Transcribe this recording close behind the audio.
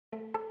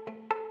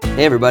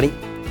Hey everybody,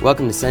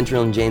 welcome to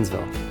Central in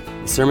Janesville,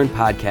 the sermon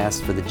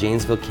podcast for the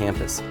Janesville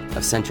campus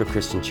of Central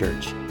Christian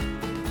Church.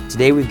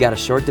 Today we've got a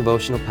short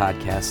devotional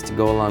podcast to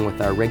go along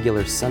with our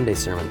regular Sunday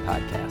sermon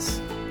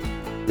podcasts.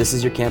 This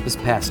is your campus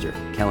pastor,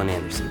 Kellen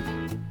Anderson.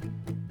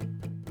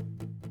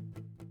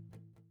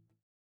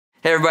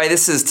 Hey everybody,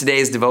 this is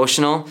today's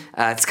devotional.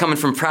 It's coming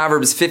from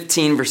Proverbs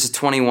 15 verses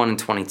 21 and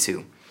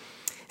 22. It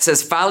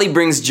says, "Folly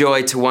brings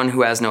joy to one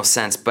who has no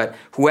sense, but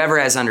whoever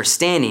has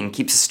understanding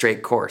keeps a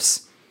straight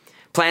course.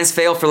 Plans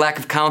fail for lack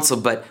of counsel,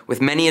 but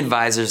with many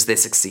advisors they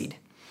succeed."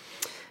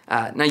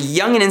 Now,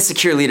 young and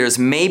insecure leaders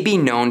may be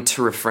known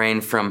to refrain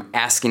from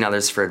asking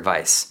others for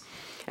advice.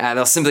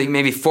 They'll simply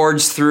maybe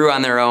forge through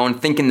on their own,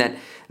 thinking that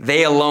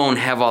they alone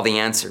have all the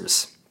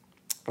answers.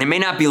 It may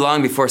not be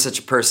long before such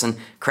a person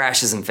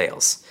crashes and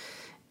fails.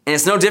 And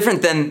it's no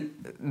different than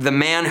the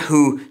man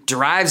who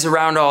drives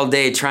around all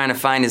day trying to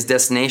find his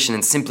destination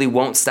and simply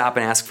won't stop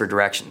and ask for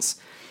directions.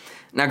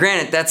 Now,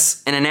 granted,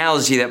 that's an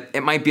analogy that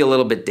it might be a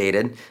little bit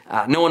dated.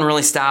 No one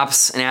really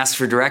stops and asks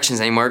for directions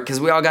anymore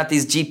because we all got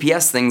these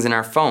GPS things in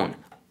our phone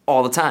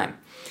all the time.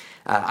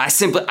 I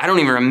don't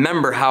even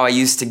remember how I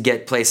used to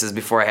get places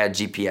before I had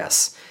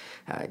GPS.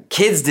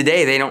 Kids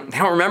today, they don't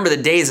remember the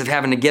days of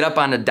having to get up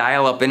on a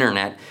dial-up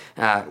internet,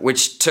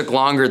 which took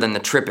longer than the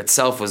trip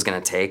itself was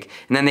going to take.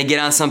 And then they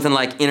get on something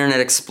like Internet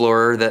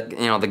Explorer,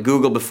 the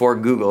Google before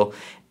Google,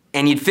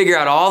 and you'd figure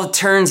out all the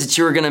turns that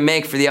you were going to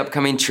make for the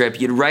upcoming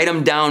trip. You'd write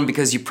them down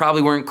because you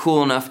probably weren't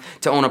cool enough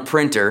to own a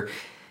printer.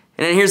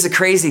 And then here's the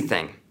crazy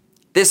thing.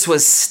 This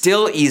was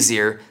still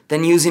easier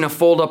than using a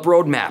fold-up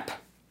road map.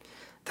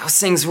 Those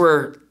things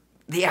were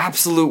the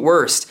absolute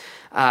worst.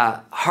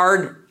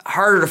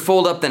 Harder to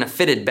fold up than a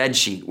fitted bed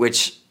sheet,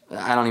 which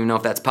I don't even know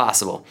if that's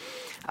possible.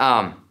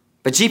 But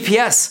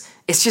GPS,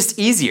 it's just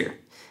easier.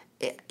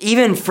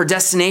 Even for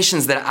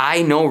destinations that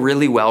I know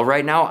really well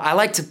right now, I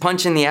like to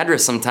punch in the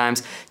address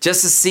sometimes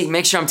just to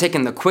make sure I'm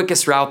taking the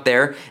quickest route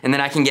there, and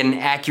then I can get an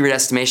accurate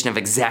estimation of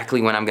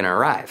exactly when I'm going to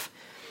arrive.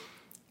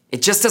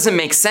 It just doesn't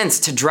make sense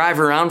to drive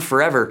around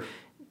forever,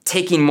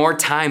 taking more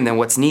time than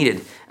what's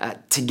needed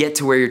to get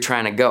to where you're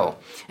trying to go.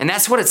 And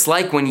that's what it's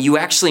like when you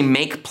actually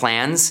make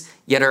plans,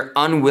 yet are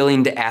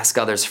unwilling to ask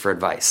others for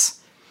advice.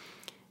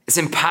 It's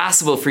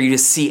impossible for you to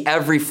see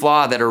every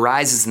flaw that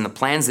arises in the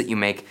plans that you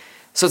make.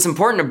 So it's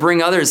important to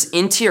bring others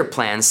into your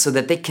plans so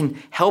that they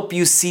can help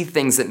you see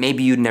things that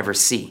maybe you'd never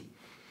see.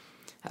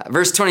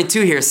 Verse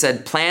 22 here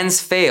said,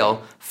 "Plans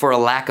fail for a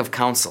lack of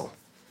counsel."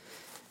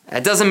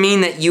 It doesn't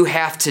mean that you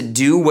have to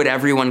do what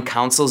everyone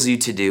counsels you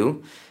to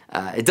do.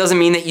 It doesn't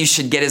mean that you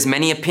should get as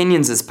many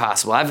opinions as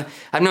possible.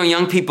 I've known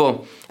young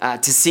people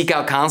to seek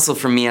out counsel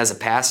from me as a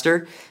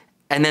pastor,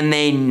 and then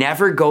they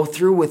never go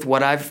through with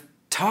what I've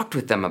talked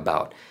with them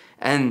about.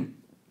 And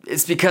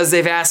it's because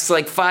they've asked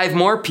like 5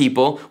 more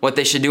people what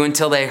they should do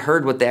until they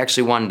heard what they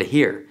actually wanted to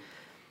hear.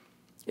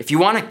 If you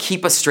want to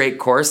keep a straight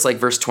course, like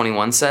verse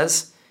 21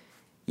 says,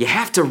 you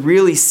have to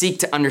really seek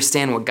to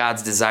understand what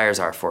God's desires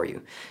are for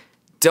you.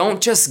 Don't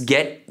just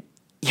get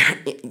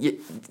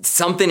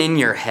something in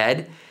your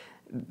head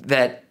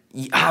that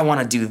I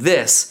want to do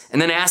this, and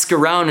then ask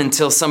around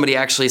until somebody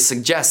actually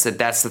suggests that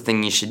that's the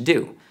thing you should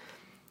do.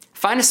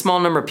 Find a small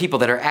number of people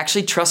that are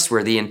actually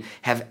trustworthy and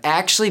have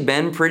actually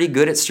been pretty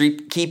good at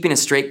keeping a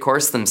straight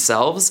course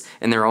themselves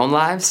in their own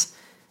lives,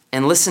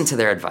 and listen to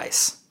their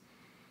advice.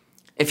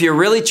 If you're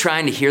really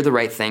trying to hear the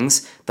right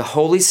things, the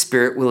Holy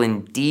Spirit will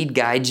indeed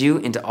guide you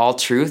into all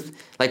truth,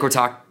 like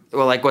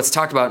what's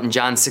talked about in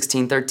John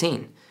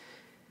 16:13.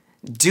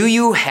 Do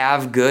you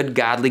have good,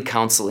 godly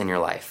counsel in your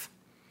life?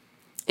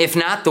 If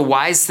not, the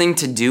wise thing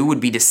to do would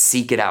be to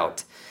seek it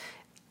out.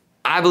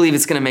 I believe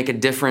it's going to make a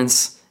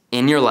difference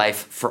in your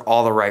life for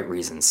all the right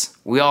reasons.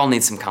 We all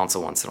need some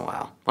counsel once in a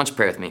while. Why don't you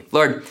pray with me?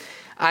 Lord,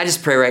 I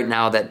just pray right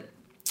now that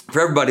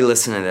for everybody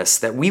listening to this,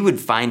 that we would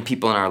find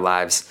people in our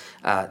lives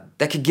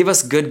that could give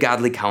us good,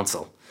 godly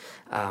counsel.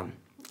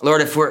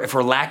 Lord, if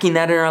we're lacking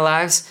that in our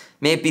lives,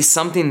 may it be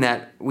something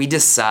that we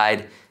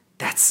decide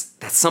that's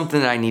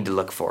something that I need to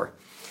look for.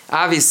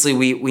 Obviously,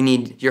 we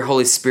need your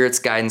Holy Spirit's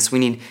guidance. We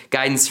need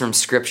guidance from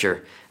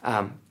Scripture.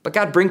 But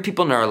God, bring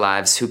people into our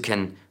lives who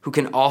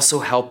can also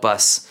help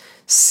us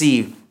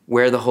see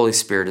where the Holy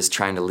Spirit is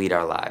trying to lead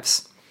our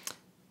lives.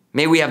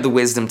 May we have the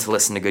wisdom to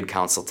listen to good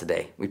counsel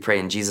today. We pray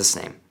in Jesus'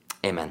 name.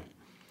 Amen.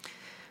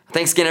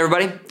 Thanks again,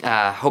 everybody.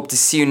 Hope to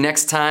see you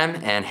next time,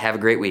 and have a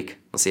great week.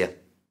 We'll see you.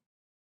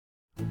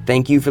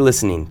 Thank you for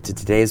listening to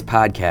today's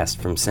podcast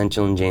from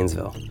Central in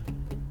Janesville.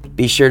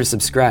 Be sure to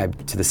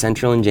subscribe to the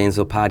Central in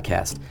Janesville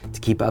podcast to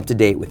keep up to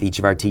date with each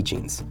of our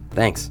teachings.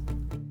 Thanks.